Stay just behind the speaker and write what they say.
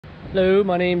Hello,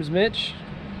 my name's Mitch.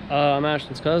 I'm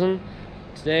Ashton's cousin.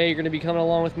 Today you're going to be coming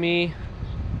along with me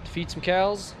to feed some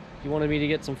cows. He wanted me to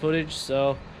get some footage,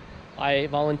 so I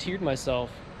volunteered myself.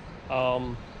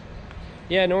 Yeah,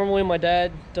 normally my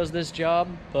dad does this job,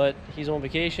 but he's on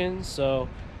vacation, so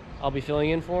I'll be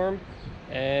filling in for him.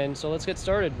 And so let's get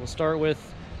started. We'll start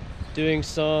with doing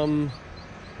some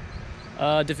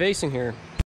defacing here.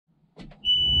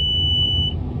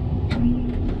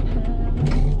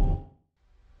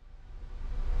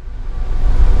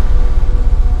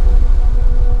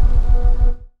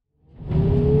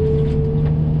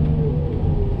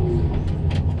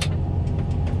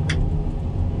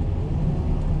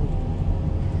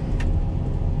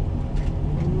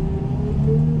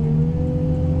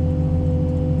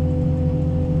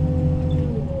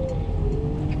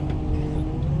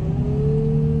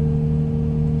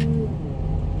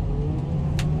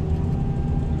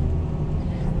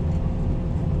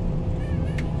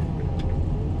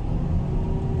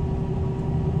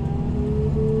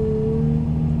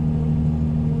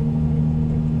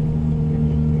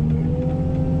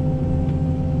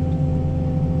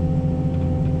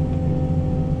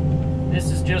 This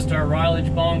is just our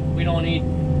rilage bunk. We don't need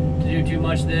to do too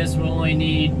much of this. We'll only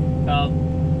need about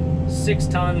 6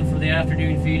 ton for the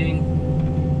afternoon feeding.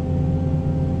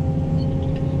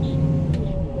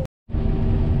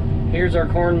 Here's our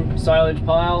corn silage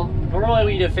pile. Normally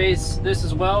we deface this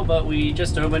as well, but we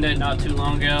just opened it not too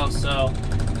long ago, so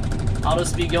I'll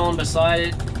just be going beside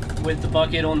it with the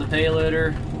bucket on the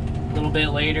payloader a little bit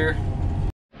later.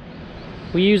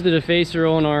 We use the defacer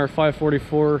on our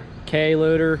 544K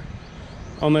loader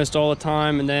almost all the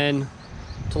time, and then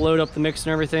to load up the mix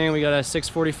and everything we got a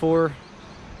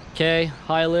 644K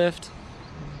high lift.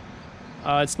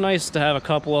 It's nice to have a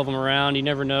couple of them around. You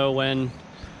never know when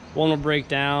one will break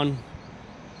down,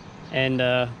 and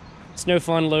it's no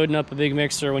fun loading up a big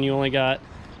mixer when you only got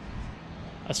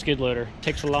a skid loader. It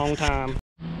takes a long time.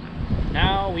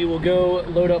 Now we will go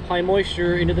load up high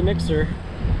moisture into the mixer.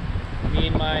 Me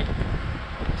and my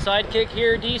sidekick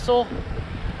here, Diesel,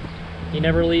 he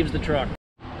never leaves the truck.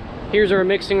 Here's our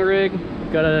mixing rig.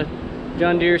 Got a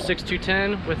John Deere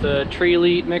 6210 with a Tree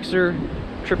Elite mixer,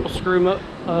 triple screw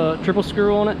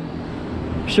on it.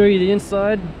 Show you the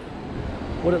inside,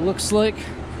 what it looks like.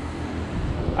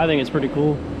 I think it's pretty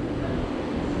cool.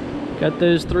 Got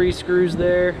those 3 screws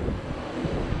there.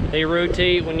 They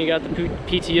rotate when you got the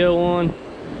PTO on.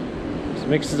 Just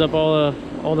mixes up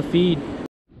all the feed.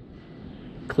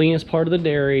 Cleanest part of the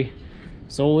dairy.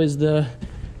 It's always the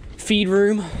feed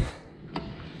room.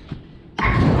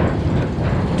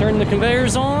 Turn the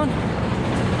conveyors on.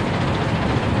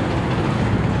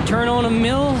 Turn on a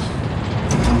mill.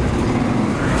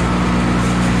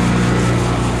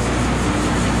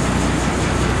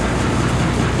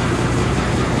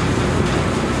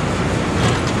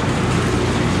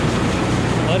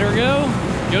 Let her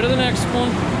go. Go to the next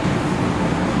one.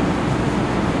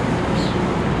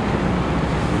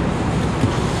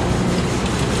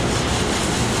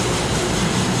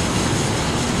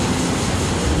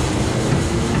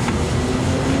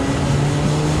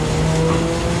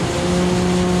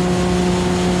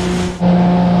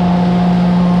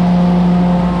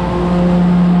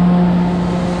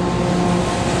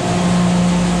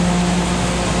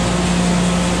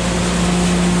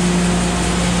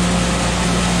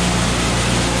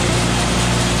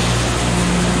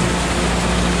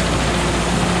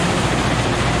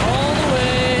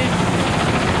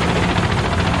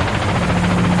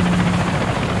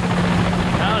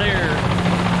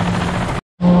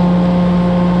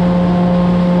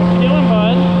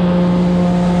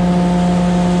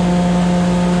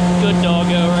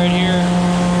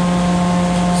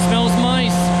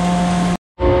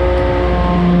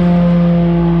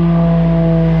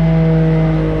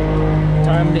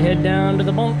 Down to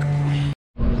the bunk.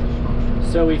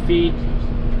 So we feed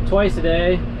twice a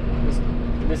day.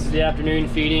 This is the afternoon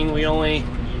feeding. We only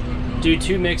do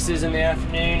 2 mixes in the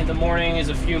afternoon. In the morning is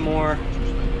a few more.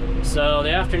 So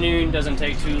the afternoon doesn't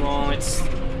take too long. It's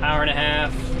an hour and a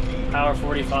half, hour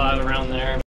 45, around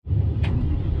there.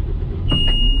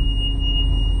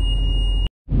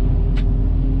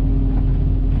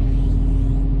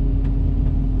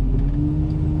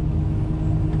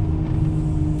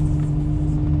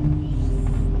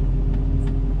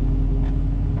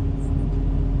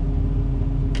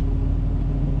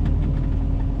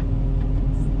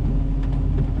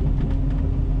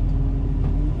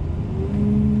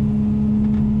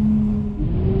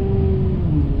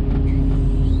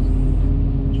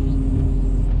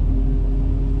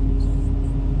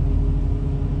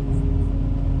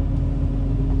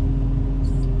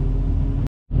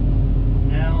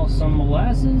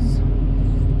 cows.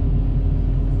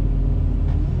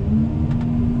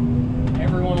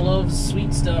 Everyone loves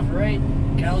sweet stuff, right?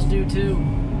 Cows do too.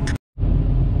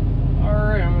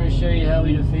 Alright, I'm going to show you how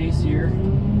we deface here.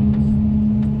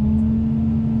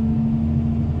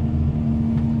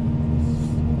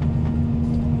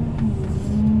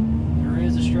 There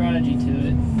is a strategy to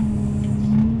it.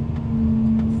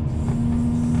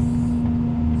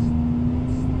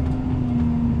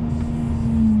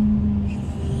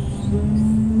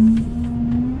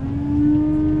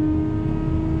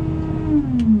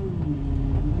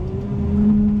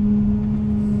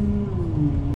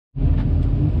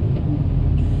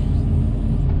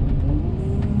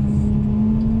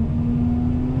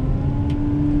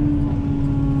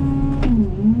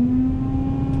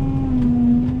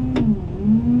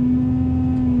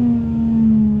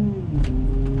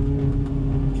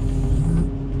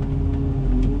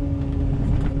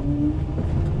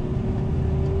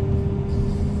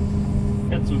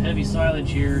 Got some heavy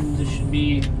silage here. This should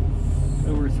be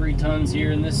over 3 tons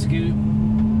here in this scoop.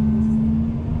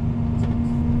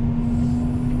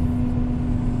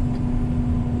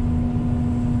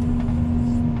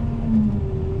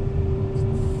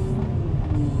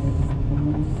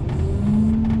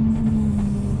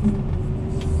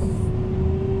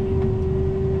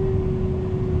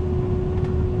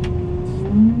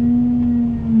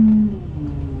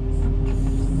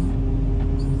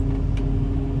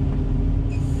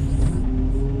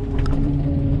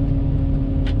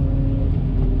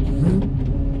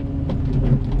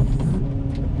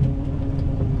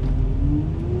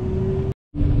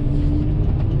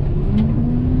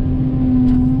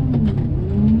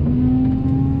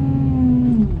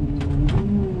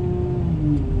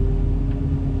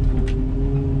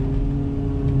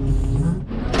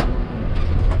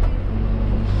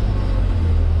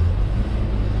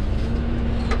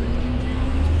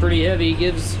 Pretty heavy,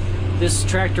 gives this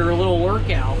tractor a little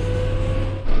workout.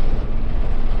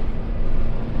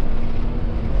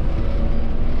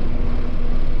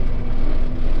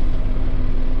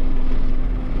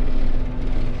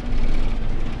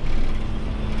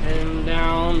 Heading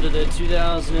down to the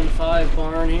 2005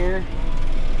 barn here.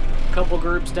 A couple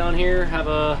groups down here have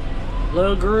a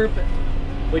low group,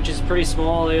 which is pretty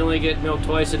small. They only get milk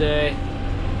twice a day.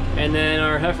 And then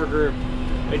our heifer group,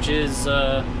 which is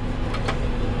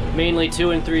mainly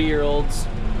 2- and 3-year-olds.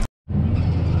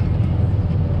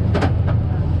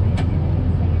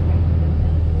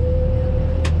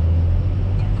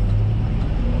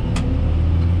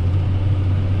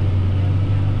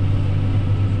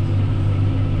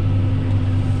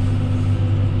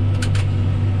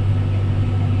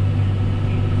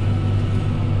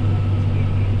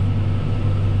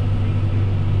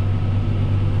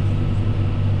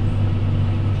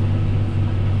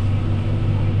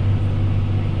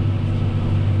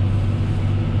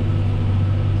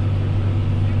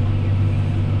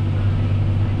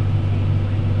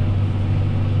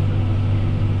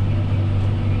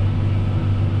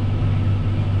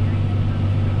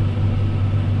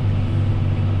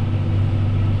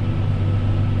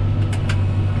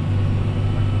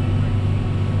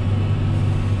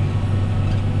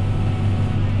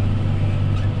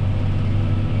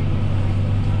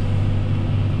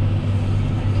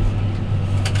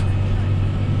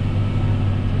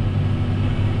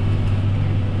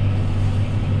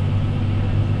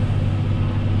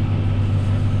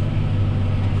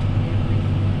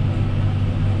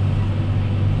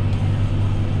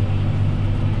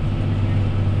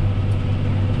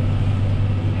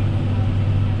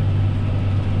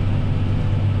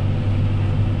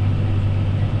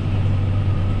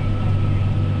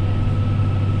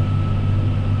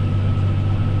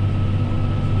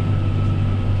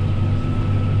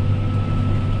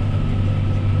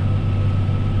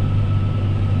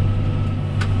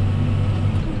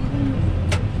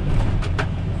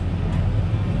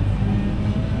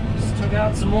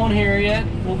 Got some on here yet.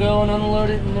 We'll go and unload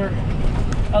it in their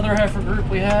other heifer group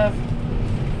we have.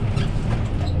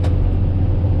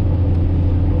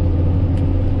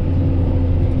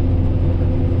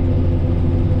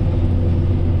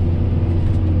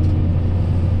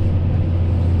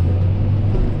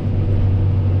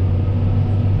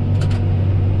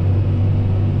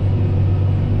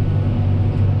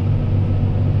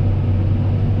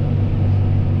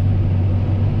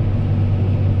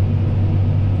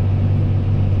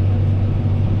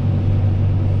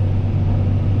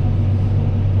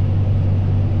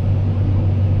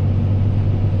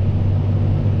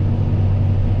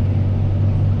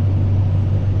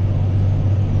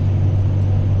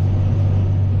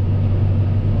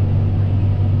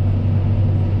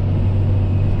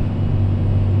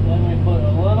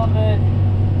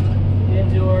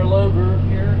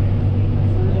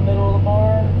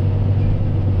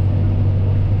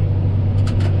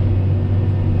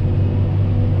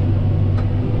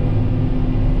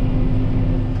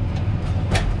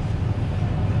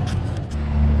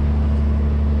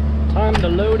 time to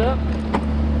load up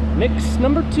mix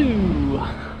number 2.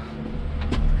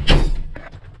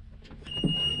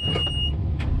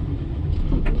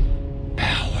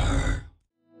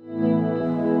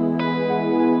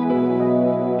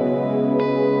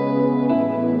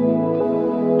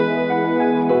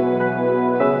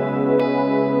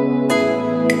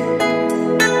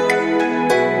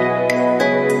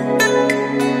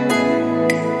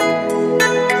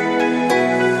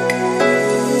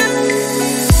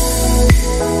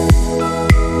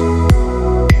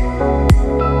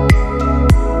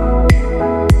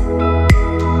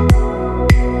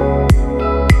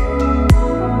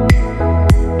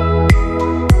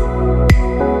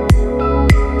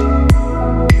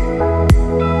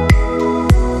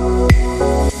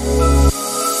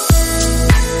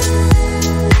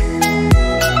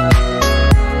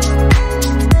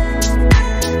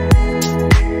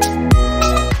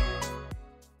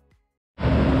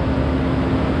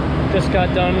 Just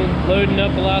got done loading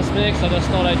up the last mix. I just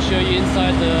thought I'd show you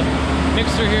inside the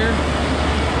mixer here.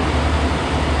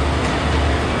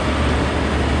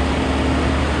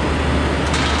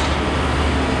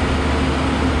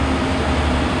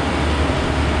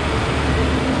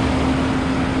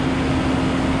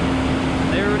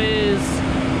 There it is.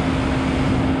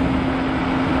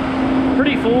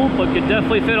 Pretty full, but could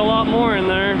definitely fit a lot more in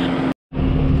there.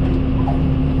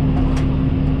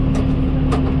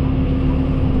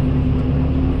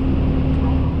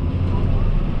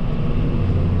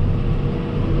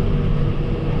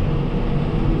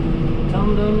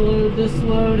 Time to unload this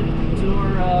load to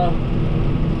our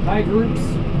high groups.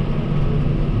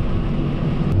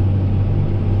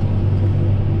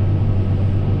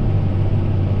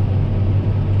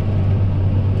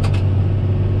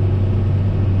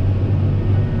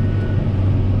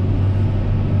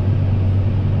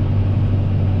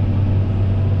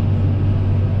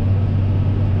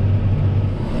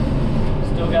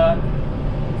 Still got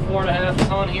 4.5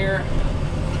 ton here.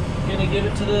 Gonna give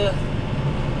it to the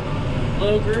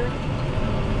low group.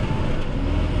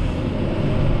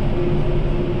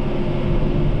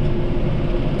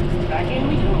 Back in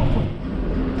we go.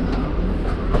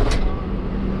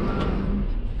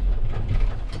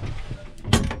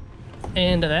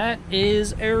 And that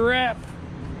is a wrap.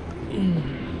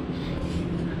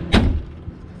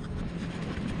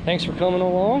 Thanks for coming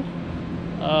along.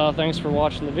 Thanks for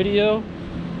watching the video,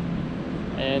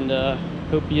 and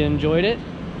hope you enjoyed it.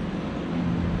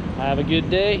 Have a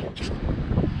good day.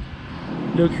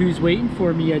 Look who's waiting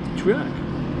for me at the truck.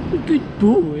 A good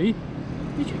boy.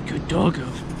 He's a good doggo.